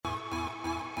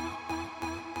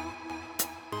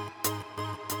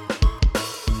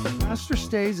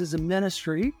PastorStays is a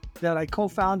ministry that I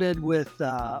co-founded with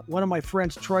one of my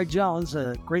friends, Troy Jones,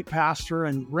 a great pastor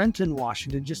in Renton,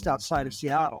 Washington, just outside of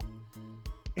Seattle.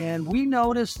 And we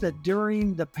noticed that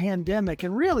during the pandemic,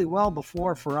 and really well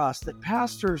before for us, that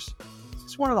pastors,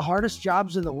 it's one of the hardest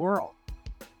jobs in the world.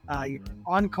 You're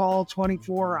on call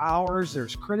 24 hours,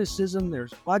 there's criticism,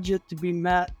 there's budget to be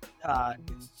met.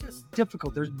 It's just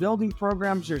difficult. There's building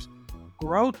programs, there's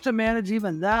growth to manage.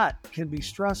 Even that can be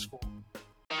stressful.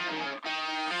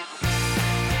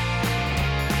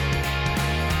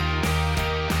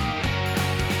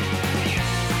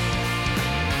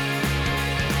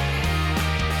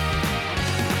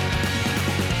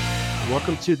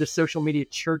 Welcome to the Social Media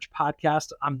Church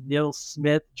Podcast. I'm Neil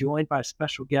Smith, joined by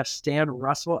special guest Stan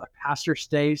Russell of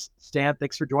PastorStays. Stan,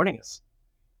 thanks for joining us.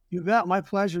 You bet. My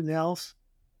pleasure, Nels.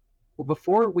 Well,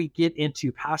 before we get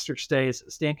into PastorStays,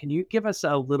 Stan, can you give us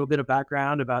a little bit of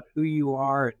background about who you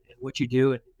are and what you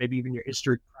do, and maybe even your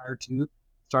history prior to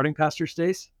starting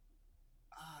PastorStays?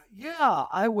 Yeah,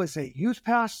 I was a youth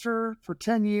pastor for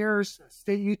 10 years, a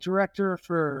state youth director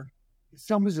for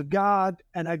Assemblies of God,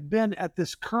 and I've been at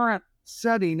this current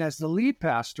setting as the lead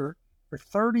pastor for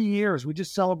 30 years. We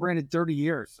just celebrated 30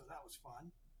 years, so that was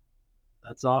fun.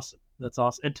 That's awesome. That's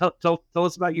awesome. And tell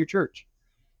us about your church.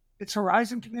 It's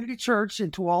Horizon Community Church in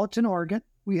Tualatin, Oregon.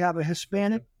 We have a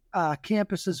Hispanic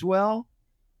campus as well.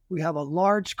 We have a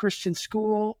large Christian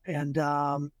school, and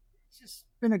it's just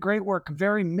been a great work.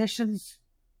 Very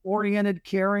missions-oriented,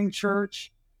 caring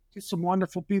church. Just some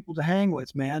wonderful people to hang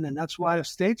with, man, and that's why I've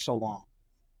stayed so long.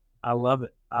 I love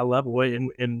it. I love it.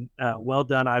 And well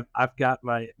done. I've got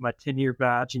my 10-year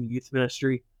badge in youth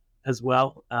ministry as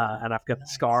well, and I've got the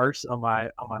scars on my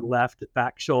left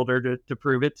back shoulder to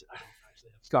prove it. I don't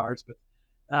actually have scars, but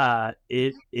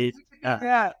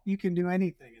yeah, you can do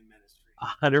anything in ministry.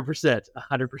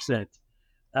 100%.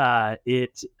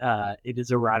 It is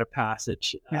a rite of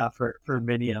passage for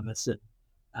many of us. And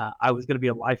I was going to be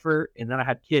a lifer, and then I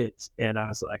had kids, and I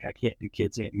was like, I can't do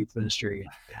kids and youth ministry.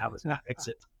 And I was going to fix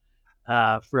it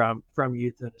from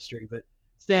youth ministry. But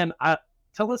Stan,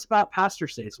 tell us about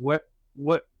PastorStays.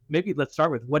 What? Maybe let's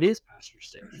start with, what is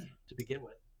PastorStays to begin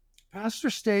with?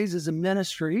 PastorStays is a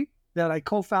ministry that I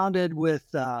co-founded with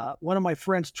one of my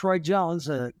friends, Troy Jones,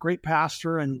 a great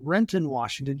pastor in Renton,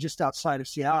 Washington, just outside of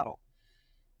Seattle.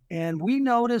 And we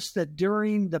noticed that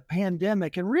during the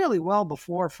pandemic, and really well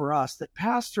before for us, that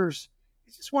pastors,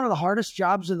 it's just one of the hardest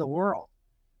jobs in the world.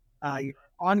 You're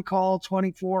on call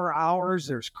 24 hours,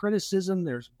 there's criticism,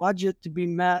 there's budget to be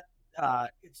met.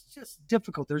 It's just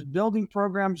difficult. There's building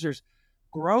programs, there's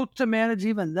growth to manage.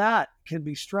 Even that can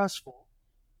be stressful.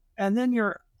 And then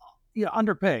you're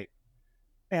underpaid.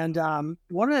 And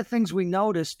one of the things we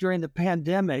noticed during the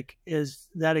pandemic is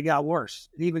that it got worse.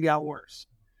 It even got worse.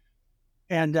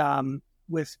 And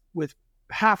with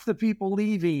half the people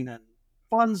leaving and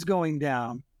funds going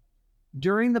down,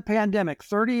 during the pandemic,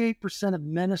 38% of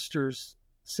ministers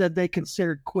said they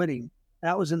considered quitting.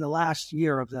 That was in the last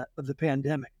year of the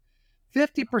pandemic.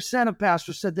 50% of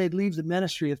pastors said they'd leave the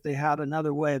ministry if they had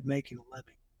another way of making a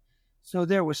living. So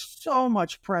there was so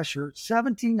much pressure.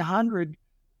 1,700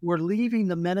 were leaving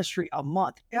the ministry a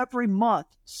month. Every month,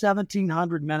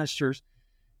 1,700 ministers.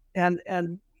 And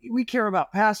we care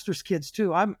about pastors' kids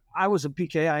too. I was a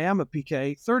PK. I am a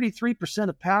PK. 33%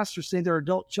 of pastors say their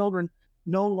adult children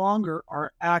no longer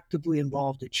are actively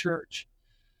involved at church.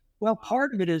 Well,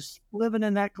 part of it is living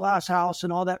in that glass house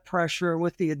and all that pressure. And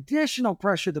with the additional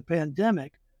pressure of the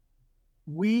pandemic,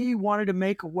 we wanted to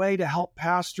make a way to help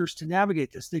pastors to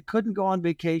navigate this. They couldn't go on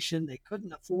vacation. They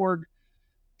couldn't afford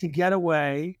to get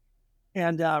away.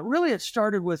 And really it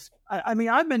started with,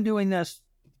 I've been doing this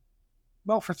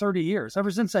for 30 years.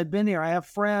 Ever since I've been here, I have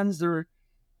friends.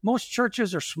 Most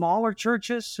churches are smaller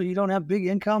churches, so you don't have big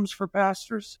incomes for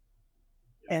pastors.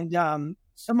 And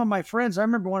some of my friends, I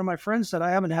remember one of my friends said,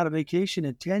 I haven't had a vacation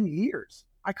in 10 years.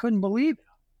 I couldn't believe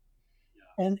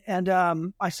it. And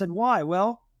I said, why?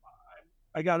 Well,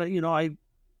 I got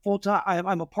full-time.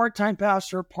 I'm a part-time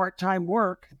pastor, part-time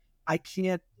work. I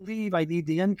can't leave. I need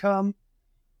the income,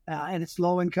 and it's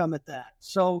low income at that.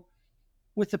 So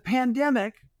with the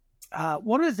pandemic,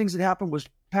 one of the things that happened was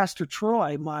Pastor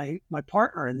Troy, my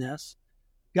partner in this,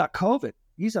 got COVID.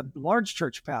 He's a large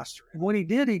church pastor. And when he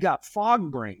did, he got fog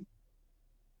brain.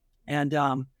 And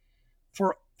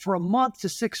for a month to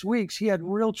 6 weeks, he had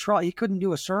real trouble. He couldn't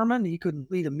do a sermon. He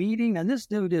couldn't lead a meeting. And this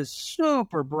dude is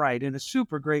super bright and a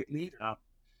super great leader. Yeah.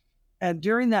 And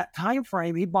during that time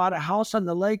frame, he bought a house on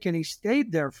the lake and he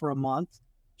stayed there for a month.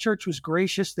 Church was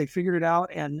gracious. They figured it out.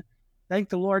 And thank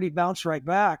the Lord, he bounced right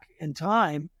back in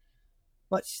time.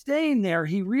 But staying there,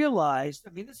 he realized,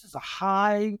 I mean, this is a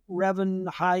high revenue,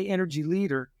 high energy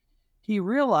leader. He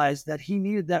realized that he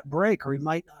needed that break or he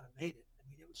might not have made it. I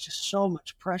mean, it was just so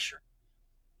much pressure.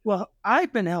 Well,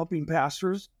 I've been helping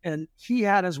pastors, and he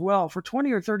had as well for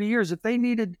 20 or 30 years. If they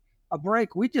needed a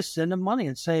break, we just send them money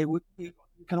and say, we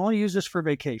can only use this for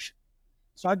vacation.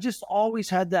 So I've just always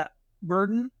had that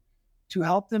burden to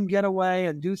help them get away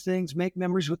and do things, make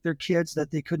memories with their kids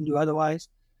that they couldn't do otherwise.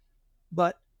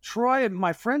 But Troy,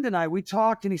 my friend, and I, we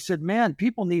talked, and he said, man,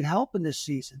 people need help in this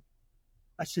season.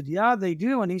 I said, yeah, they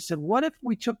do. And he said, what if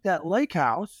we took that lake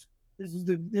house? This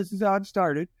is how it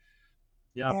started.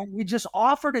 Yeah. And we just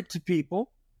offered it to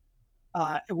people,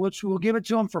 which we'll give it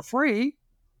to them for free.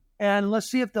 And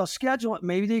let's see if they'll schedule it.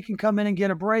 Maybe they can come in and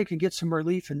get a break and get some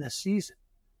relief in this season.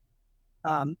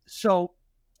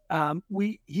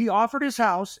 He offered his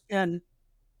house and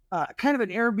kind of an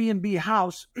Airbnb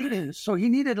house. So he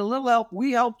needed a little help.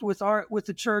 We helped with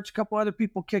the church. A couple other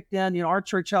people kicked in. You know, our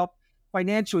church helped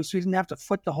financially, so he didn't have to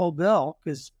foot the whole bill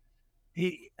because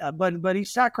but he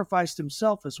sacrificed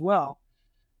himself as well.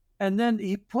 And then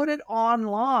he put it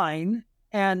online,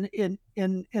 and in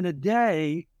a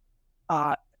day,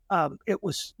 it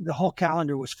was the whole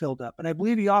calendar was filled up. And I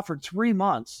believe he offered 3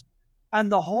 months,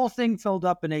 and the whole thing filled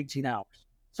up in 18 hours,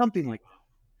 something like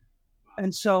that.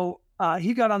 And so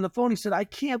he got on the phone. He said, I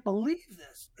can't believe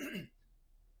this.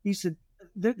 He said,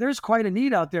 there's quite a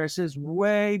need out there. It says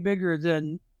way bigger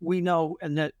than we know.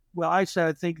 And that, well, I said,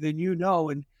 I think than you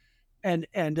know. And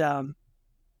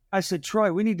I said,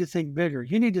 Troy, we need to think bigger.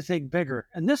 You need to think bigger.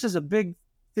 And this is a big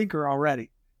thinker already.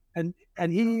 And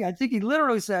I think he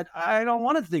literally said, I don't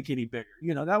want to think any bigger.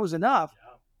 You know, that was enough.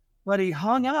 Yeah. But he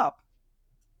hung up.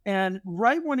 And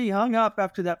right when he hung up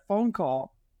after that phone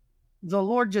call, the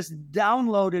Lord just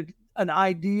downloaded an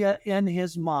idea in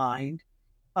his mind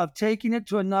of taking it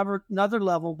to another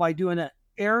level by doing an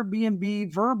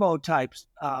Airbnb Verbo type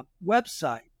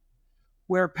website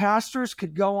where pastors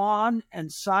could go on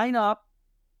and sign up,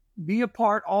 be a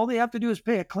part. All they have to do is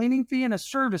pay a cleaning fee and a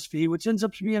service fee, which ends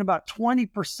up being about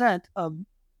 20% of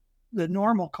the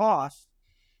normal cost.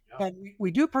 Yep. And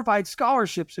we do provide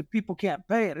scholarships if people can't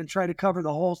pay it, and try to cover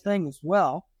the whole thing as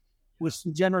well with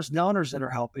some generous donors that are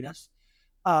helping us.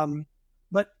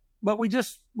 But we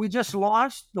just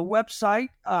launched the website.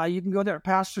 You can go there at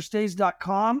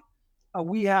PastorStays.com.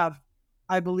 We have,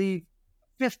 I believe,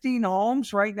 15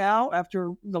 homes right now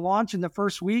after the launch in the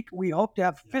first week. We hope to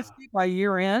have 50 by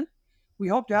year end. We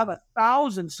hope to have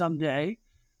 1,000 someday.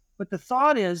 But the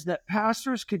thought is that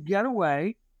pastors could get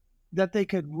away, that they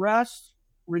could rest,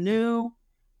 renew,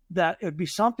 that it'd be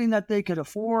something that they could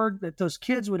afford, that those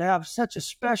kids would have such a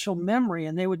special memory,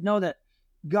 and they would know that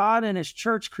God and his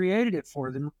church created it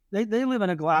for them. They live in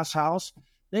a glass house.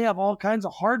 They have all kinds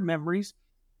of hard memories.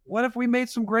 What if we made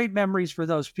some great memories for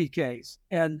those PKs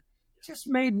and just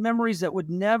made memories that would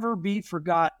never be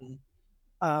forgotten?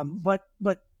 But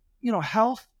you know,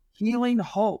 health, healing,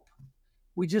 hope.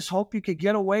 We just hope you could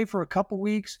get away for a couple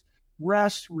weeks,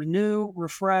 rest, renew,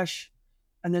 refresh,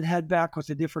 and then head back with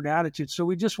a different attitude. So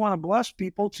we just want to bless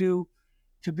people to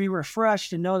be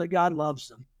refreshed and know that God loves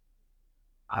them.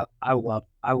 I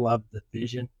love the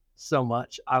vision so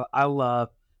much. I love,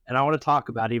 and I want to talk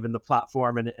about even the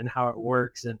platform and how it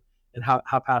works and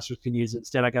how pastors can use it.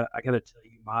 Instead, I got to tell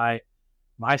you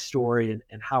my story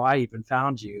and how I even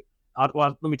found you.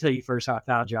 Well, let me tell you first how I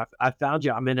found you. I found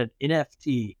you. I'm in an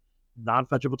NFT,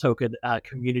 non-fungible token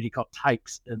community called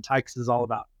Tykes, and Tykes is all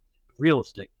about real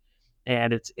estate.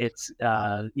 And it's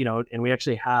you know, and we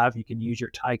actually have, you can use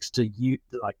your Tykes to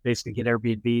like basically get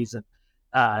Airbnbs, and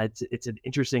it's an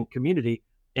interesting community.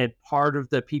 And part of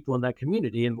the people in that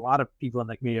community, and a lot of people in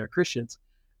that community, are Christians,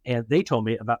 and they told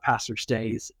me about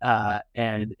PastorStays,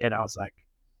 and I was like,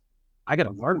 I got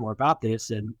to learn more about this.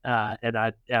 And I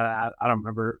don't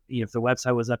remember if the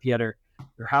website was up yet or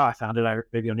how I found it.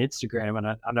 Maybe on Instagram, and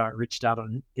I know I reached out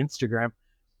on Instagram,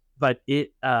 but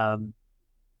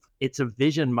it's a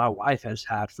vision my wife has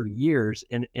had for years.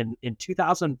 And in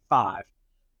 2005,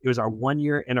 it was our 1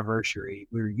 year anniversary.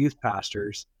 We were youth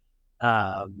pastors,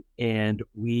 and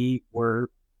we were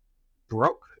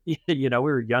broke. You know,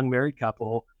 we were a young married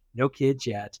couple, no kids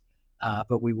yet,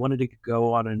 but we wanted to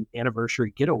go on an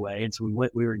anniversary getaway. And so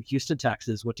we were in Houston,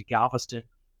 Texas, went to Galveston.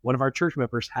 One of our church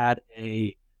members had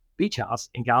a beach house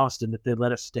in Galveston that they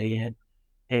let us stay in.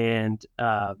 And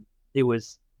it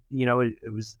was, you know,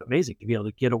 it was amazing to be able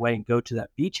to get away and go to that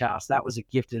beach house. That was a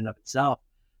gift in and of itself.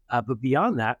 But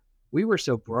beyond that, we were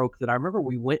so broke that I remember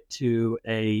we went to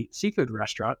a seafood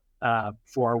restaurant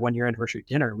for our 1 year anniversary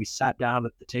dinner. We sat down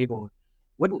at the table. It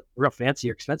wasn't a real fancy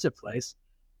or expensive place,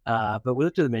 but we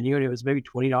looked at the menu and it was maybe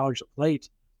 $20 a plate.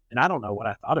 And I don't know what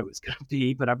I thought it was going to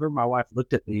be, but I remember my wife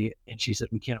looked at me and she said,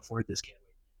 "We can't afford this, can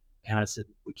we?" And I said,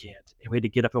 "We can't." And we had to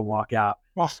get up and walk out.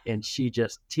 Well, And she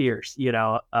just tears,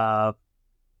 and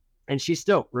she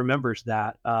still remembers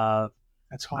that.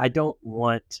 that's I hard. don't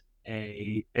want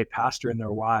a pastor and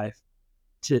their wife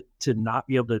to not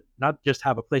be able to not just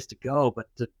have a place to go, but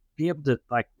to be able to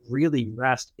like really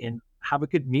rest and have a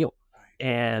good meal Right,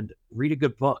 and read a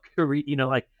good book, or read,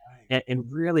 right.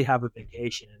 and really have a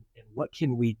vacation. And what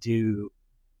can we do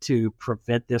to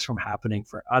prevent this from happening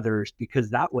for others? Because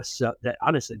that was so that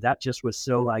honestly, that just was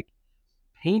so like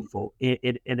painful. And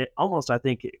it almost, I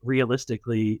think,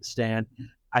 realistically, Stan,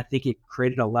 I think it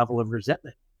created a level of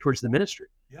resentment towards the ministry.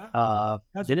 Yeah,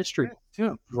 that's Ministry it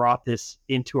too. brought this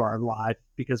into our life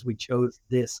because we chose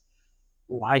this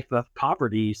life of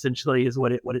poverty. Essentially, is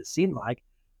what it seemed like,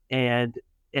 and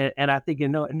and I think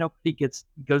nobody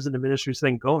goes into ministry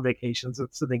saying go on vacations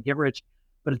so they get rich.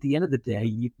 But at the end of the day,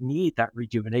 you need that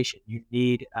rejuvenation. You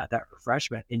need that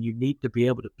refreshment, and you need to be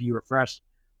able to be refreshed,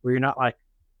 where you're not like,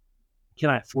 can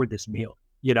I afford this meal?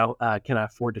 Can I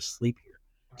afford to sleep here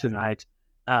Right. tonight?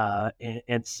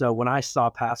 And so when I saw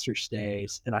Pastor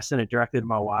Stays and I sent it directly to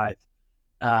my wife,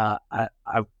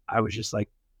 I was just like,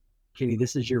 Katie,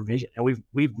 this is your vision. And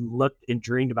we've looked and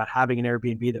dreamed about having an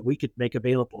Airbnb that we could make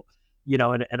available, in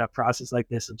a process like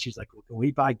this. And she's like, well, can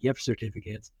we buy gift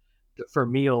certificates for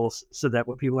meals so that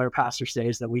when people are at Pastor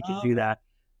Stays that we can do Okay.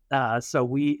 that? So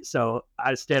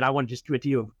I want to just commit to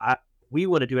you. We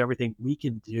want to do everything we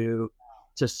can do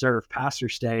to serve Pastor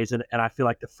Stays. And I feel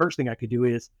like the first thing I could do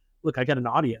is, look, I got an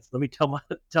audience. Let me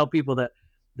tell people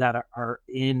that are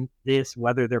in this,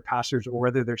 whether they're pastors or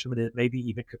whether they're somebody that maybe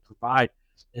even could provide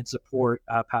and support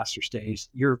Pastor Stays.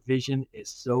 Your vision is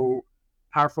so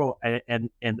powerful,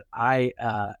 and I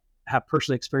have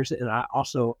personally experienced it, and I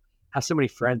also have so many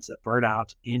friends that burn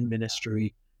out in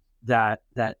ministry that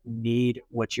need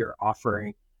what you're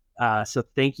offering. So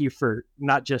thank you for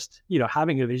not just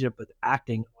having a vision, but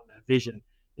acting on that vision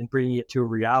and bringing it to a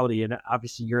reality. And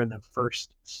obviously, you're in the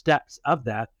first steps of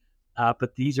that,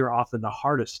 but these are often the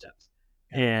hardest steps.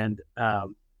 Yeah. And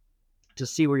to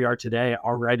see where you are today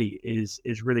already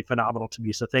is really phenomenal to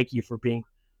me. So thank you for being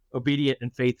obedient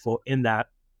and faithful in that.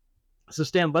 So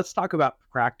Stan, let's talk about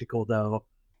practical though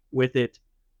with it.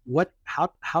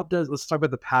 How does let's talk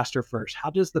about the pastor first. How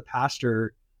does the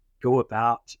pastor go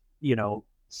about,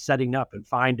 setting up and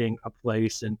finding a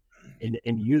place and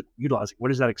utilizing?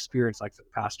 What is that experience like for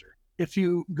the pastor? If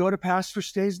you go to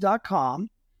PastorStays.com,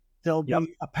 there'll Yep.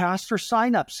 be a pastor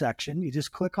sign up section. You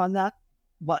just click on that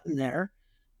button there.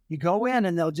 You go in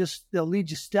and they'll lead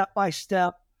you step by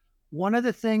step. One of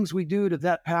the things we do to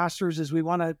vet pastors is we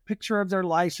want a picture of their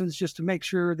license just to make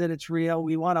sure that it's real.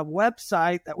 We want a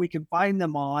website that we can find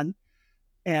them on,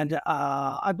 and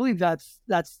I believe that's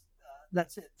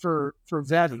it for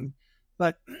vetting.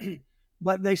 But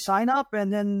but they sign up,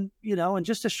 and then in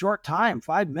just a short time,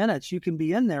 5 minutes, you can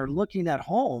be in there looking at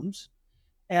homes,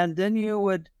 and then you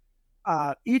would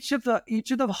each of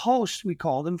the hosts, we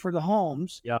call them, for the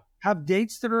homes, Yep. have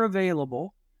dates that are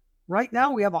available. Right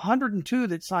now, we have 102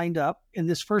 that signed up in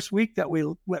this first week that we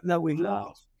Wow.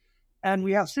 launched, and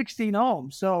we have 16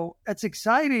 homes. So it's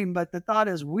exciting, but the thought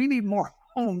is we need more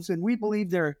homes, and we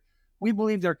believe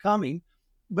they're coming.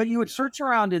 But you would search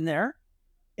around in there,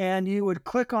 and you would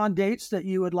click on dates that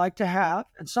you would like to have.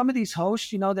 And some of these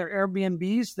hosts, they're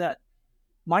Airbnbs that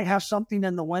might have something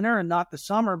in the winter and not the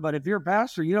summer. But if you're a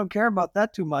pastor, you don't care about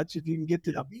that too much if you can get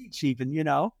to the beach, even,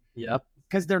 Yep.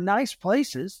 because they're nice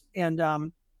places. And,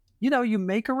 you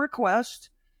make a request,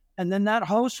 and then that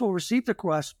host will receive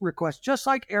the request just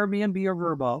like Airbnb or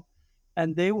Verbo.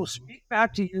 And they will speak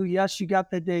back to you. Yes, you got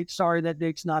the date. Sorry, that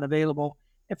date's not available.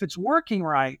 If it's working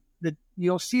right, that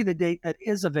you'll see the date that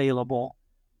is available,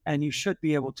 and you should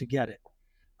be able to get it.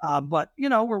 But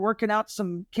we're working out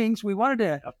some kinks.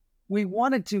 Yep. We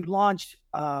wanted to launch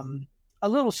a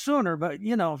little sooner, but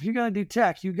if you're going to do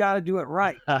tech, you got to do it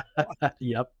right.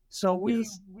 Yep. So we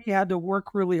Yes. we had to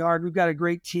work really hard. We've got a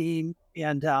great team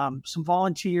and some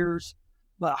volunteers,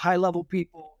 but high level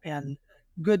people and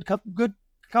good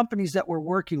companies that we're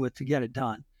working with to get it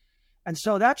done. And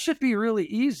so that should be really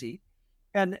easy.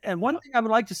 And one Yep. thing I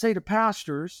would like to say to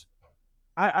pastors,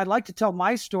 I'd like to tell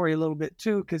my story a little bit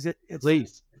too, because Please,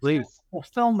 it's that please.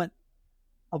 fulfillment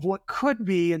of what could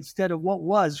be instead of what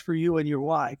was for you and your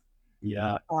wife.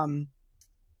 Yeah. Um,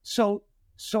 so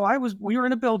we were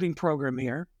in a building program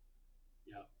here,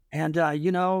 Yeah. and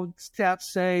stats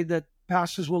say that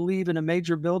pastors will leave in a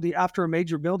major building after a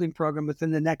major building program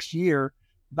within the next year,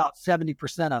 about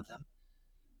 70% of them.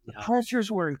 The Yeah.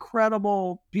 pressures were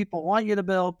incredible. People want you to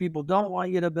build, people don't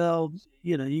want you to build.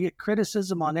 You get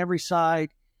criticism on every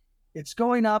side. It's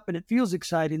going up and it feels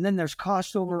exciting. Then there's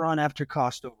cost overrun after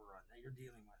cost overrun that you're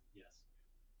dealing with. Yes.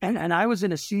 And I was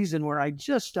in a season where I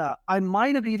just I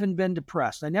might have even been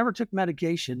depressed. I never took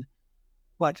medication,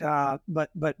 but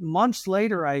months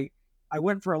later I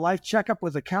went for a life checkup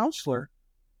with a counselor,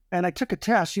 and I took a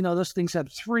test. You know, those things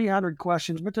have 300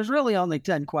 questions, but there's really only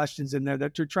 10 questions in there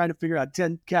that you're trying to figure out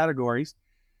 10 categories.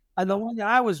 And the one that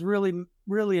I was really,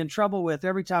 really in trouble with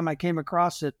every time I came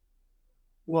across it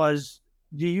was,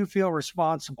 do you feel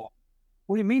responsible?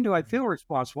 What do you mean, do I feel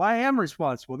responsible? I am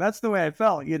responsible. That's the way I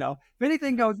felt, you know. If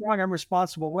anything goes wrong, I'm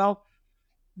responsible. Well,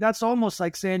 that's almost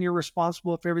like saying you're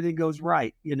responsible if everything goes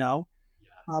right, you know.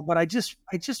 But I just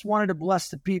wanted to bless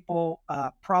the people.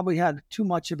 Probably had too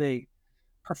much of a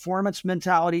performance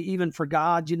mentality, even for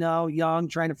God, you know, young,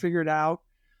 trying to figure it out.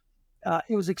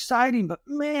 It was exciting, but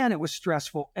man, it was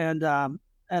stressful. And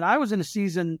I was in a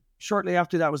season shortly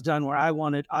after that was done where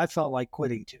I felt like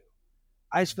quitting too.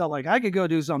 I just felt like I could go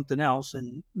do something else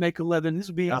and make a living. This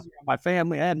would be easier on my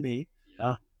family and me.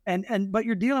 Yeah. But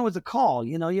you're dealing with a call,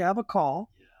 you know, you have a call.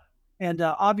 Yeah. And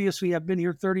obviously I've been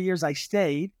here 30 years. I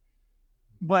stayed.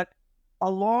 But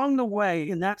along the way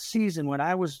in that season when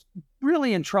I was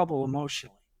really in trouble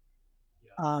emotionally,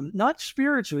 not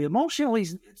spiritually, emotionally,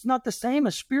 it's not the same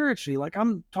as spiritually. Like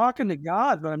I'm talking to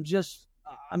God, but I'm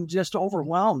just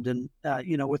overwhelmed and,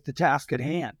 you know, with the task at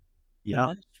hand.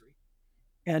 Yeah.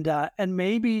 And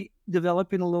maybe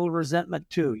developing a little resentment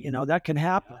too, you know, that can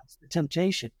happen. It's the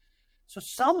temptation. So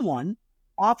someone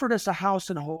offered us a house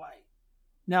in Hawaii.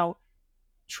 Now,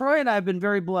 Troy and I have been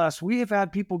very blessed. We have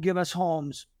had people give us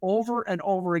homes over and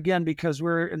over again because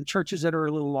we're in churches that are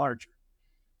a little larger.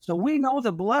 So we know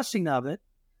the blessing of it.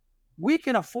 We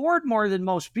can afford more than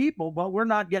most people, but we're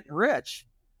not getting rich.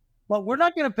 But we're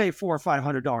not going to pay $400 or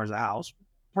 $500 a house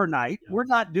per night. Yeah. We're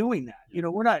not doing that. You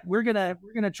know, we're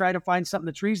gonna try to find something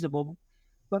that's reasonable.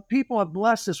 But people have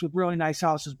blessed us with really nice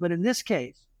houses. But in this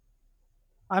case,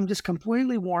 I'm just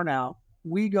completely worn out.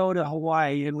 We go to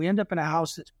Hawaii and we end up in a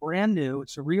house that's brand new.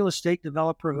 It's a real estate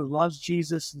developer who loves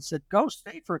Jesus and said, go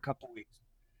stay for a couple of weeks.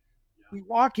 Yeah. We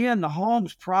walk in, the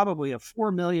home's probably a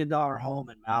 $4 million home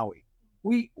in Maui.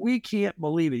 We can't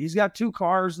believe it. He's got 2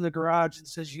 cars in the garage and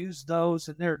says, use those.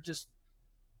 And they're just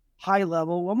high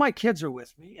level. Well, my kids are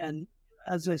with me. And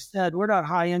as I said, we're not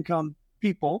high income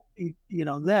people, you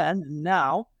know, then and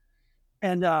now.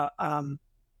 And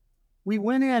we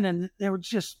went in and there were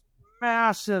just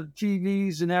massive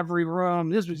TVs in every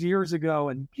room. This was years ago,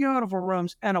 and beautiful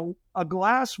rooms and a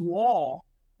glass wall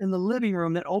in the living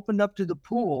room that opened up to the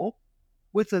pool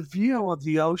with a view of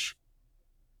the ocean.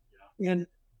 Yeah. And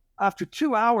after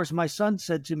 2 hours, my son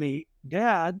said to me,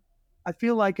 Dad, I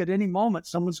feel like at any moment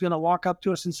someone's going to walk up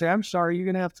to us and say, I'm sorry, you're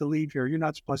going to have to leave here. You're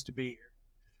not supposed to be here.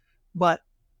 But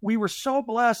we were so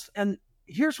blessed. And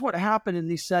here's what happened in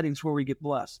these settings where we get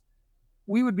blessed.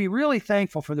 We would be really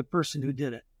thankful for the person who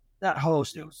did it, that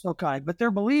host. It was so kind, but they're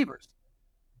believers.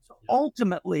 So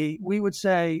ultimately, we would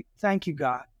say, thank you,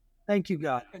 God. Thank you,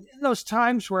 God. And in those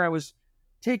times where I was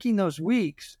taking those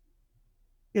weeks,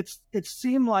 it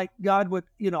seemed like God would,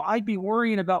 you know, I'd be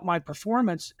worrying about my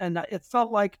performance. And it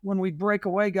felt like when we break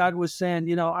away, God was saying,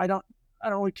 you know, I don't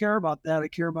really care about that. I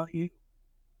care about you.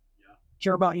 Yeah.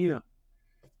 Care about you.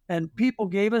 And people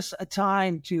gave us a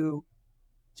time to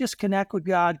just connect with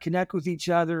God, connect with each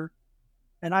other.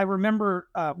 And I remember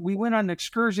we went on an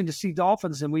excursion to see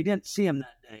dolphins and we didn't see them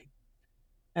that day.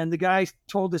 And the guy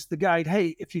told us, the guide,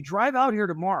 hey, if you drive out here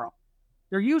tomorrow,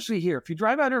 they're usually here. If you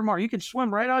drive out here tomorrow, you can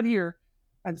swim right out here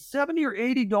and 70 or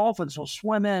 80 dolphins will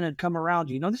swim in and come around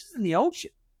you. You know, this is in the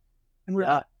ocean. And we're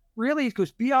like, really? He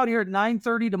goes, be out here at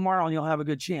 9:30 tomorrow and you'll have a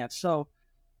good chance. So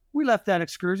we left that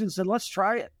excursion and said, let's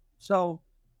try it. So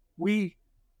we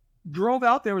drove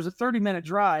out there. It was a 30-minute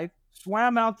drive,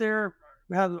 swam out there.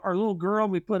 We had our little girl.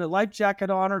 We put a life jacket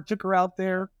on her, took her out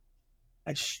there.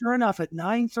 And sure enough, at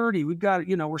 9:30, we've got,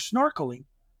 you know, we're snorkeling.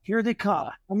 Here they come.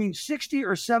 I mean, 60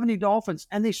 or 70 dolphins.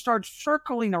 And they start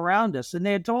circling around us. And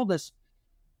they had told us,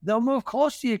 they'll move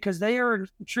close to you because they are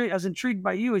as intrigued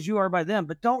by you as you are by them.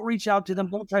 But don't reach out to them.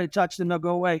 Don't try to touch them. They'll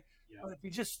go away. Yeah. But if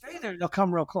you just stay there, they'll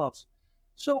come real close.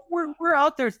 So we're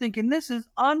out there thinking, this is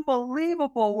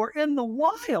unbelievable. We're in the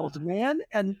wild, man.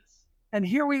 And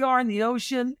here we are in the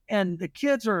ocean. And the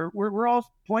kids we're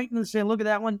all pointing and saying, look at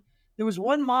that one. There was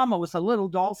one mama with a little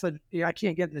dolphin. Yeah, I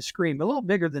can't get in the screen, a little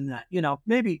bigger than that, you know,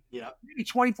 maybe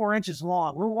 24 inches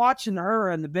long. We're watching her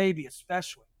and the baby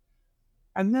especially.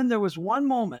 And then there was one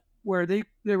moment where they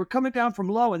were coming down from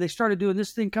low and they started doing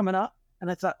this thing coming up.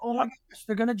 And I thought, oh my gosh,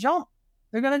 they're going to jump.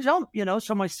 They're going to jump, you know.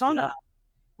 So my son and I,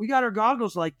 we got our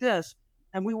goggles like this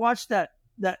and we watched that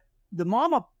the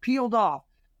mama peeled off.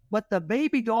 but the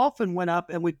baby dolphin went up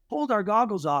and we pulled our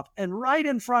goggles off, and right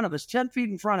in front of us, 10 feet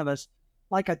in front of us,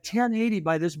 like a 1080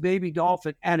 by this baby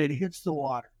dolphin, and it hits the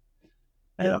water.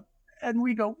 And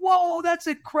we go, whoa, that's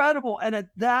incredible. And at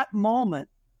that moment,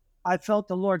 I felt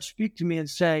the Lord speak to me and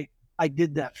say, I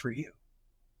did that for you.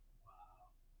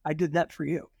 I did that for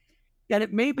you. And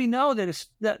it made me know that,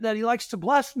 that he likes to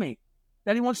bless me,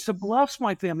 that he wants to bless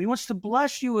my family. He wants to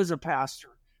bless you as a pastor.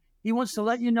 He wants to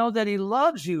let you know that he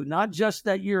loves you, not just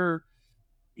that you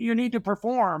need to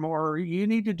perform or you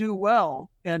need to do well.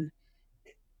 And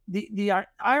the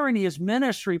irony is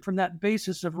ministry from that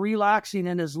basis of relaxing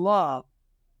in his love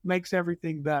makes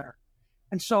everything better.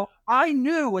 And so I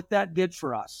knew what that did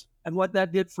for us and what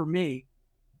that did for me.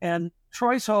 And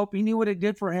Troy's hope, he knew what it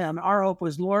did for him. Our hope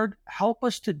was, Lord, help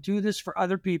us to do this for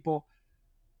other people,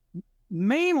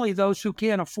 mainly those who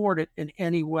can't afford it in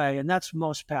any way. And that's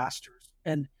most pastors.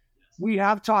 And we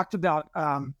have talked about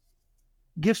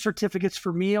gift certificates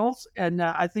for meals. And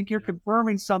I think you're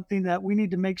confirming something that we need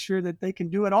to make sure that they can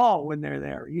do it all when they're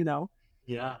there, you know?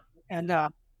 Yeah. And,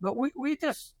 but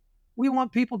we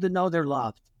want people to know they're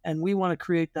loved, and we want to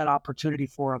create that opportunity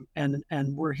for them.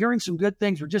 And we're hearing some good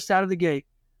things. We're just out of the gate,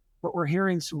 but we're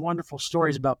hearing some wonderful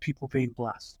stories about people being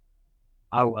blessed.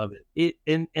 I love it.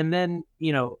 And then,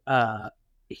 you know,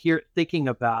 here thinking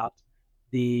about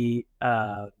the,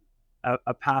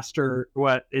 a pastor,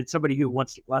 it's somebody who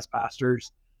wants to bless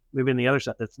pastors, maybe on the other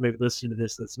side that's maybe listening to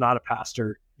this, that's not a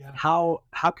pastor. Yeah.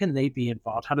 How can they be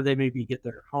involved? How do they maybe get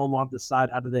their home on the side?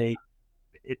 How do they,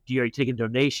 are you taking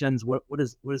donations? What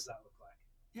does that look like?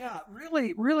 Yeah,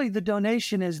 really the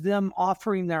donation is them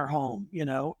offering their home, you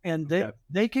know, and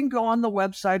they can go on the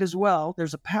website as well.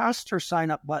 There's a pastor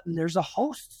sign up button. There's a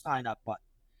host sign up button.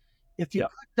 If you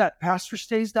click that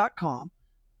PastorStays.com,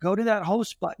 go to that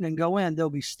host button and go in. There'll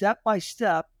be step by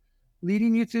step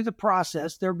leading you through the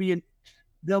process. There'll be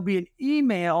an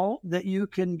email that you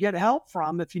can get help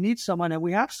from if you need someone. And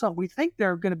we have some. We think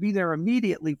they're going to be there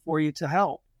immediately for you to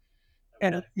help.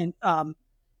 Okay. And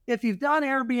if you've done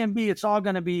Airbnb, it's all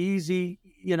going to be easy.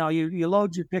 You know, you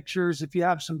load your pictures. If you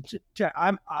have some,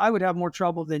 I would have more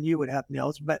trouble than you would have,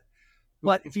 Nils. But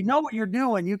if you know what you're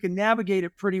doing, you can navigate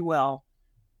it pretty well.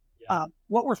 Yeah.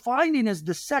 What we're finding is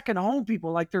the second home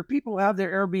people, like there are people who have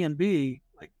their Airbnb,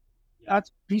 like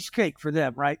that's piece of cake for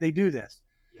them, right? They do this.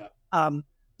 Yeah.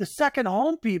 The second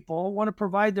home people want to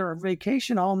provide their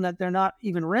vacation home that they're not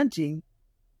even renting.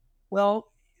 Well,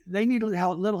 they need a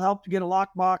little help to get a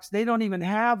lockbox. They don't even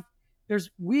have,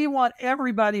 we want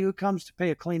everybody who comes to pay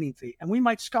a cleaning fee, and we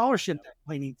might scholarship that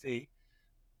cleaning fee.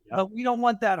 But we don't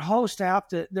want that host to have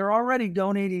to, they're already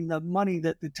donating the money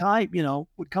that the time, you know,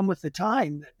 would come with the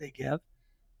time that they give.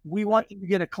 We want them to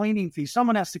get a cleaning fee.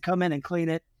 Someone has to come in and clean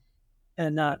it.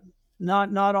 And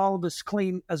not all of us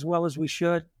clean as well as we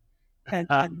should. And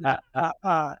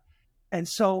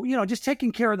so, you know, just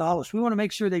taking care of the host. We want to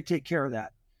make sure they take care of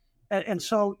that. And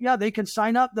so, yeah, they can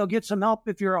sign up. They'll get some help.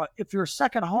 If you're a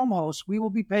second home host, we will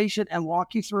be patient and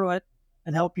walk you through it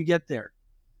and help you get there.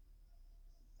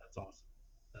 That's awesome.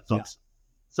 That's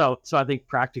awesome. So I think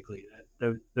practically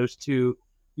those two,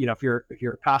 you know, if you're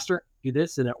a pastor, do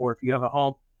this, or if you have a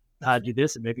home, do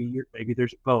this, and maybe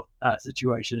there's both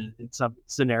situation in some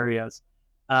scenarios.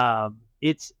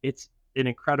 It's an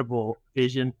incredible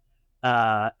vision,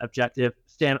 objective.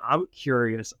 Stan, I'm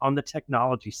curious on the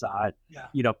technology side. Yeah.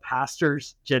 You know,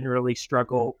 pastors generally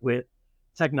struggle with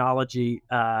technology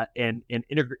and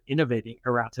innovating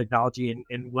around technology,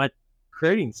 and what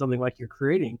creating something like you're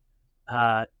creating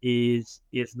is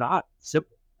not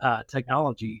simple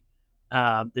technology.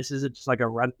 This isn't just like a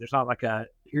run. There's not like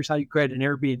here's how you create an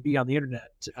Airbnb on the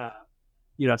internet,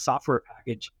 you know, software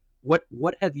package.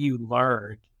 What have you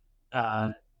learned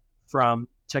from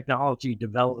technology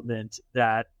development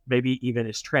that maybe even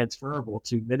is transferable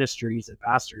to ministries and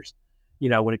pastors, you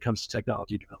know, when it comes to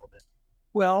technology development?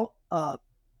 Well,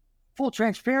 full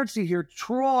transparency here,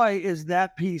 Troy is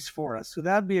that piece for us. So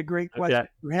that'd be a great question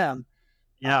for him.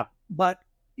 Yeah. But,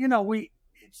 you know,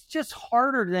 it's just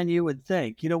harder than you would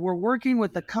think. You know, we're working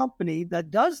with a company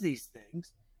that does these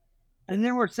things, and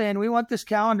then we're saying we want this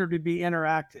calendar to be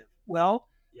interactive. Well,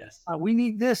 yes, we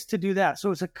need this to do that.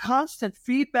 So it's a constant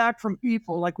feedback from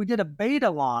people. Like we did a beta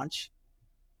launch,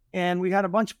 and we had a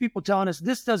bunch of people telling us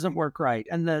this doesn't work right,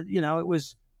 and it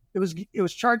was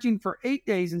charging for 8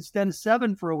 days instead of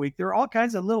 7 for a week. There are all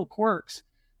kinds of little quirks.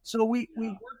 So we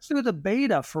worked through the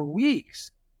beta for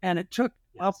weeks, and it took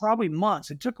probably months.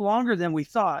 It took longer than we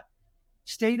thought.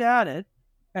 Stayed at it,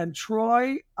 and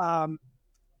Troy,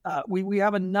 we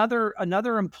have another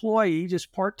employee,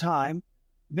 just part time.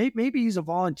 Maybe he's a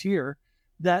volunteer.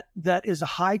 That is a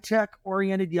high tech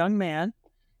oriented young man,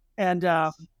 and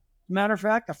Matter of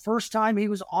fact, the first time he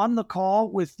was on the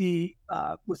call with the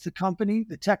company,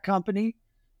 the tech company,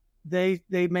 they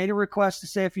made a request to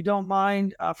say, if you don't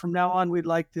mind, from now on, we'd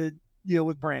like to deal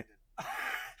with Brandon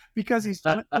because he's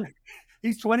 29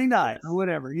 Yes. or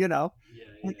whatever, you know,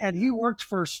 Yeah. and he worked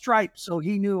for Stripe, so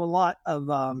he knew a lot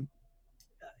of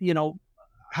you know,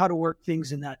 how to work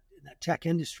things in that tech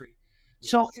industry.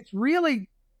 So Yes. it's really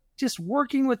just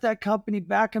working with that company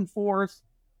back and forth,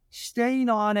 staying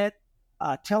on it,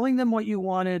 telling them what you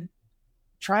wanted,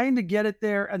 trying to get it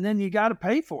there, and then you got to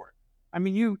pay for it. I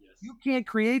mean, you can't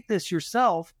create this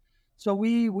yourself. So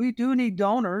we do need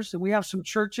donors, and we have some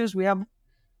churches. We have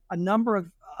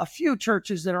a few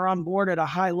churches that are on board at a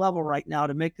high level right now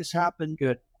to make this happen.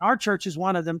 Good. Our church is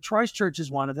one of them. Troy's church is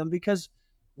one of them because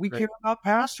we care about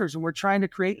pastors and we're trying to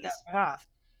create that path.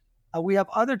 We have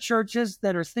other churches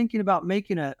that are thinking about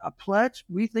making a pledge.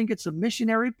 We think it's a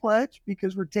missionary pledge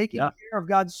because we're taking care of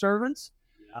God's servants.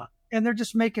 Yeah. And they're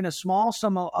just making a small,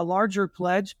 a larger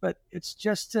pledge, but it's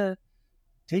just to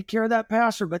take care of that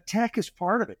pastor. But tech is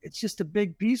part of it. It's just a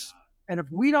big piece. And if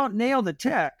we don't nail the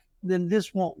tech, then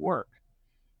this won't work.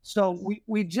 So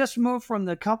we just moved from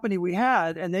the company we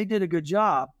had, and they did a good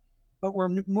job, but we're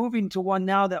moving to one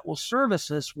now that will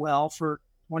service us well for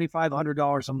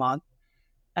 $2,500 a month.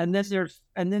 And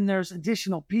then there's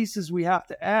additional pieces we have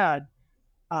to add.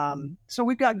 So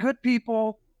we've got good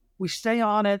people. We stay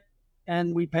on it,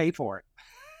 and we pay for it.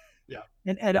 Yeah.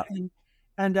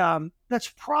 And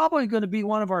that's probably going to be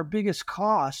one of our biggest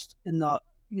costs in the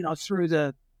through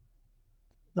the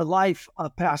life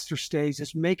of PastorStays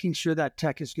is making sure that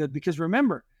tech is good. Because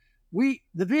remember, the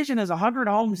vision is 100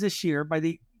 homes this year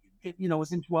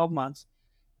within 12 months.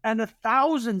 And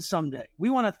 1,000 someday. We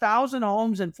want 1,000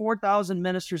 homes and 4,000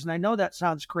 ministers. And I know that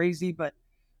sounds crazy, but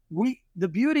the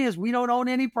beauty is we don't own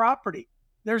any property.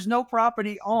 There's no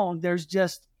property owned. There's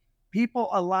just people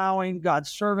allowing God's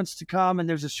servants to come. And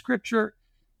there's a scripture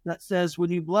that says, when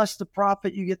you bless the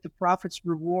prophet, you get the prophet's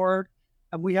reward.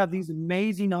 And we have these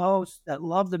amazing hosts that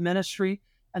love the ministry.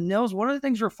 And one of the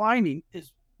things we're finding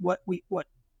is what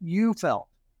you felt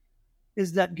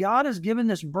is that God has given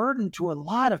this burden to a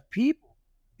lot of people.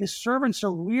 His servants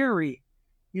are weary.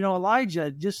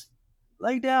 Elijah, just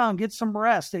lay down, get some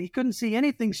rest. And he couldn't see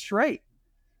anything straight.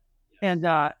 And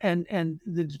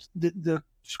the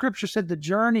scripture said the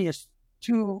journey is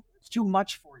too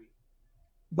much for you.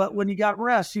 But when he got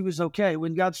rest, he was okay.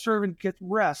 When God's servant gets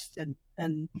rest and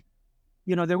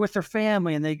they're with their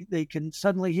family and they can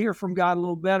suddenly hear from God a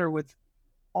little better with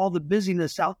all the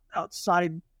busyness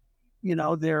outside,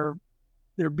 their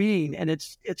being. And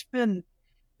it's been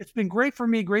great for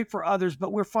me, great for others,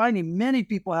 but we're finding many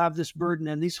people have this burden,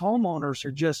 and these hosts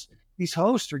are just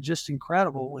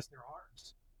incredible with their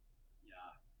hearts.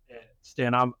 Yeah.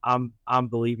 Stan, I'm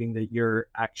believing that you're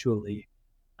actually,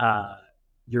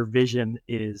 your vision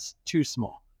is too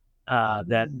small.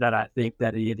 That I think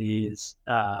that it is,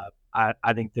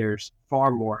 I think there's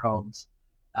far more homes,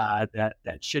 that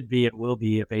should be and will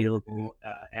be available.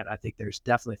 And I think there's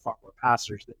definitely far more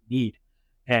pastors that need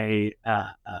a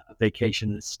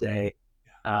vacation and stay,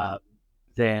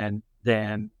 than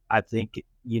I think,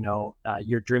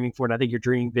 you're dreaming for. And I think you're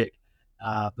dreaming big.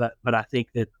 But I think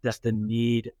that's the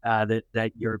need,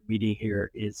 that you're meeting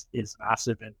here is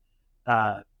massive. And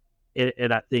I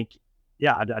think,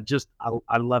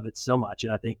 I love it so much.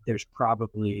 And I think there's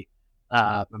probably,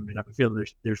 I feel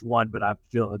there's one, but I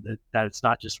feel that it's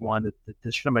not just one, that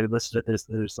there's somebody listening to this,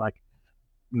 that is like,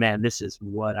 man, this is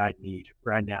what I need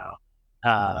right now.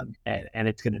 And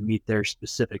it's going to meet their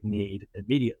specific need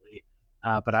immediately.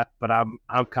 But I'm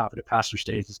confident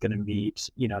PastorStays is going to meet,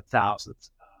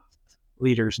 thousands of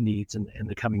leaders' needs in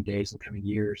the coming days and coming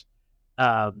years.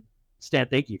 Stan,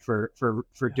 thank you for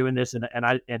doing this. And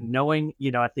knowing,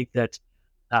 I think that,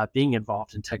 being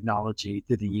involved in technology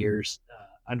through the years,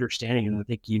 understanding, and I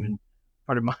think even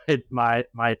part of my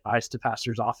advice to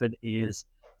pastors often is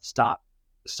stop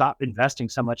investing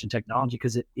so much in technology,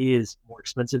 because it is more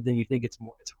expensive than you think. It's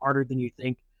harder than you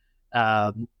think.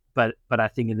 But I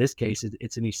think in this case,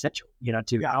 it's an essential,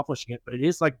 to accomplishing it. But it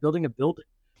is like building a building.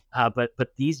 But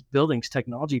these buildings,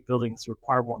 technology buildings,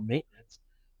 require more maintenance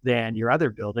than your other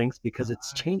buildings because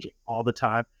it's changing all the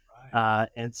time.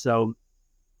 And so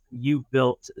you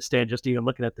built, Stan, just even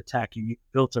looking at the tech, you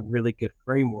built a really good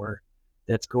framework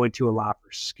that's going to allow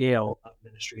for scale of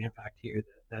ministry impact here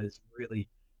that is really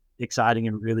exciting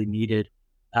and really needed.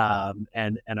 And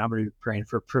I'm going to be praying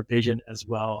for provision as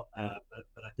well.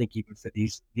 But I think even for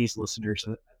these listeners,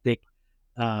 I think,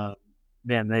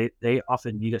 man, they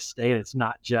often need a stay, and it's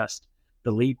not just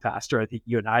the lead pastor. I think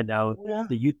you and I know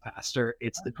the youth pastor,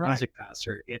 it's the music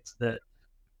pastor, it's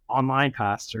online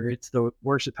pastor, it's the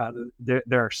worship pastor.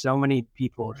 There are so many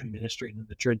people in ministry in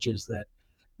the churches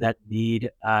that need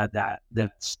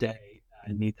that stay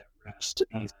and need that rest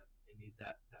and need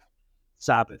that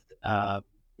Sabbath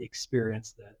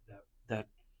experience that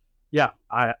yeah,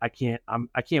 I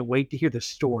can't wait to hear the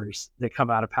stories that come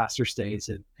out of PastorStays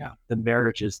and the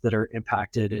marriages that are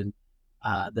impacted and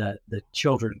the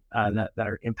children that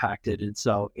are impacted. And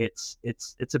so it's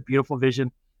a beautiful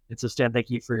vision. And so Stan, thank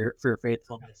you for your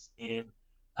faithfulness in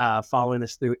following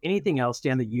this through. Anything else,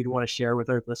 Stan, that you'd want to share with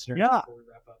our listeners? Yeah. Before we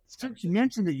wrap up Since you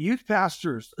mentioned the youth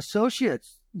pastors,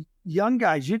 associates, young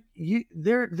guys,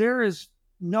 there is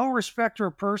no respecter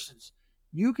of persons.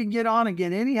 You can get on and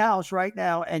get any house right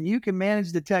now, and you can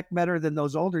manage the tech better than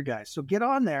those older guys. So get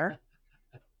on there.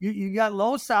 You got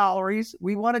low salaries.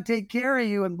 We want to take care of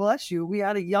you and bless you. We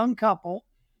had a young couple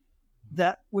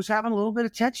that was having a little bit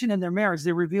of tension in their marriage.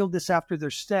 They revealed this after their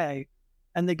stay,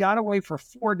 and they got away for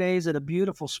 4 days at a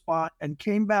beautiful spot and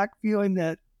came back feeling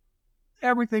that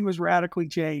everything was radically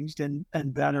changed and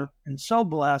better, and so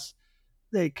blessed.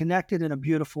 They connected in a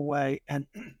beautiful way. And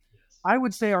I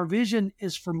would say our vision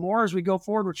is for more as we go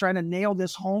forward. We're trying to nail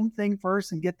this home thing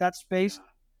first and get that space.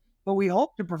 But we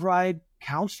hope to provide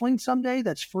counseling someday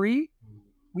that's free.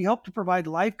 We hope to provide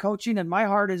life coaching. And my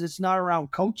heart is it's not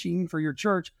around coaching for your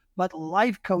church, but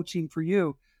life coaching for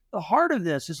you. The heart of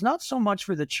this is not so much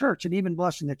for the church and even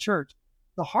blessing the church.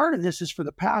 The heart of this is for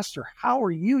the pastor. How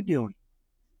are you doing?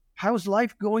 How's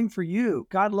life going for you?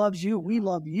 God loves you. We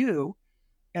love you.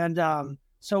 And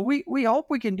so we hope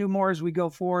we can do more as we go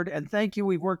forward. And thank you.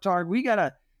 We've worked hard. We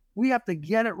have to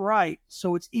get it right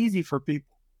so it's easy for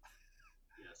people.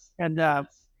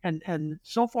 Yes. And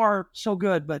so far so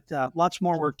good, but lots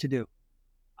more work to do.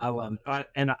 I love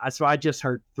it. So I just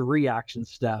heard 3 action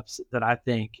steps that I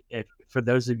think for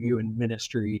those of you in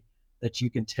ministry that you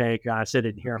can take. I said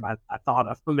it here. I thought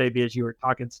of maybe as you were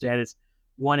talking, Stan, is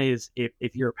one is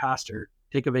if you're a pastor,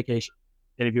 take a vacation.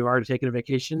 And if you've already taken a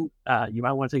vacation, you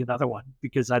might want to take another one,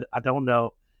 because I don't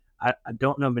know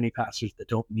many pastors that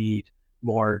don't need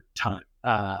more time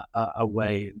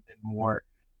away and more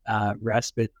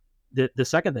respite. The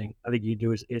second thing I think you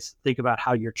do is think about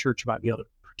how your church might be able to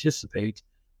participate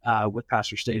with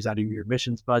PastorStays out of your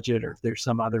missions budget, or if there's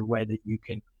some other way that you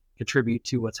can contribute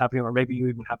to what's happening, or maybe you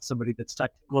even have somebody that's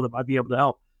technical that might be able to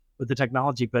help with the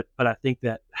technology. But I think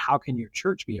that how can your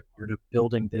church be a part of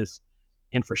building this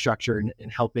infrastructure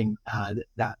and helping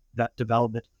that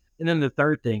development? And then the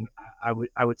third thing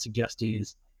I would suggest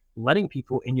is letting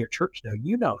people in your church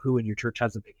know who in your church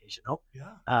has a vacation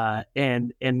home,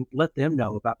 and let them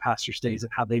know about PastorStays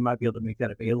and how they might be able to make that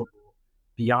available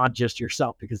beyond just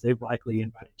yourself, because they've likely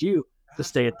invited you to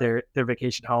stay at their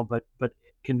vacation home, but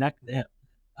connect them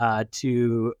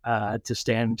to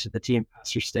Stan, to the team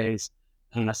PastorStays,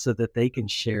 so that they can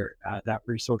share that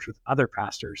resource with other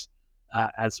pastors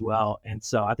as well. And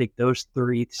so I think those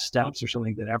 3 steps are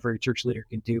something that every church leader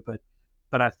can do.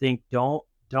 But I think don't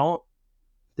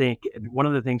think, one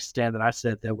of the things, Stan, that I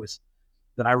said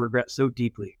that I regret so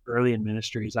deeply early in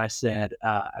ministry is I said,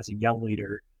 as a young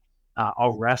leader,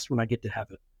 I'll rest when I get to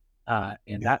heaven.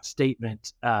 And that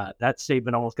statement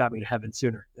almost got me to heaven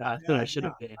sooner than I should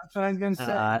have been. That's what I was going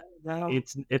to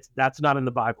say. That's not in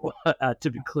the Bible, to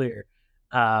be clear.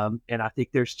 And I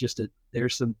think there's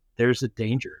a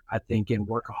danger, I think, in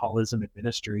workaholism in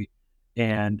ministry,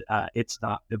 and it's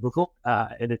not biblical,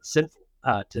 and it's sinful,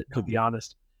 to be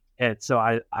honest. And so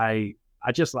I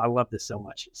love this so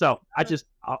much. So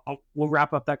we'll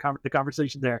wrap up the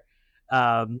conversation there.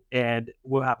 And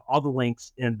we'll have all the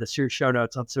links in the show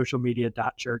notes on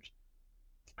socialmedia.church.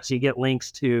 So you get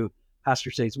links to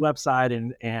PastorStays'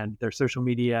 website and their social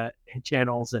media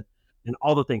channels and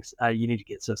all the things you need to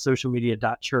get. So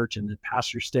socialmedia.church and then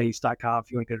PastorStays.com.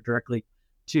 If you want to go directly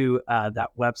to that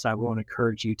website, we want to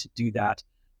encourage you to do that.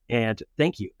 And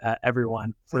thank you,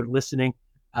 everyone, for listening.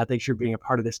 Thanks for being a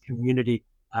part of this community.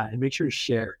 And make sure to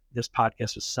share this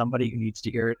podcast with somebody who needs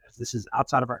to hear it, as this is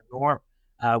outside of our norm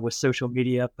with social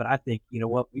media. But I think, you know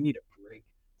what, we need a break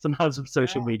sometimes with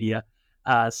social media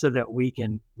so that we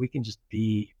can just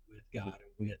be with God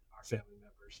and with our family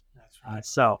members. That's right.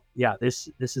 So yeah, this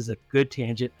is a good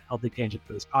tangent, healthy tangent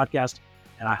for this podcast,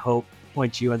 and I hope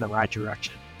points you in the right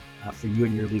direction for you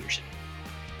and your leadership.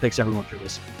 Thanks everyone for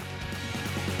listening.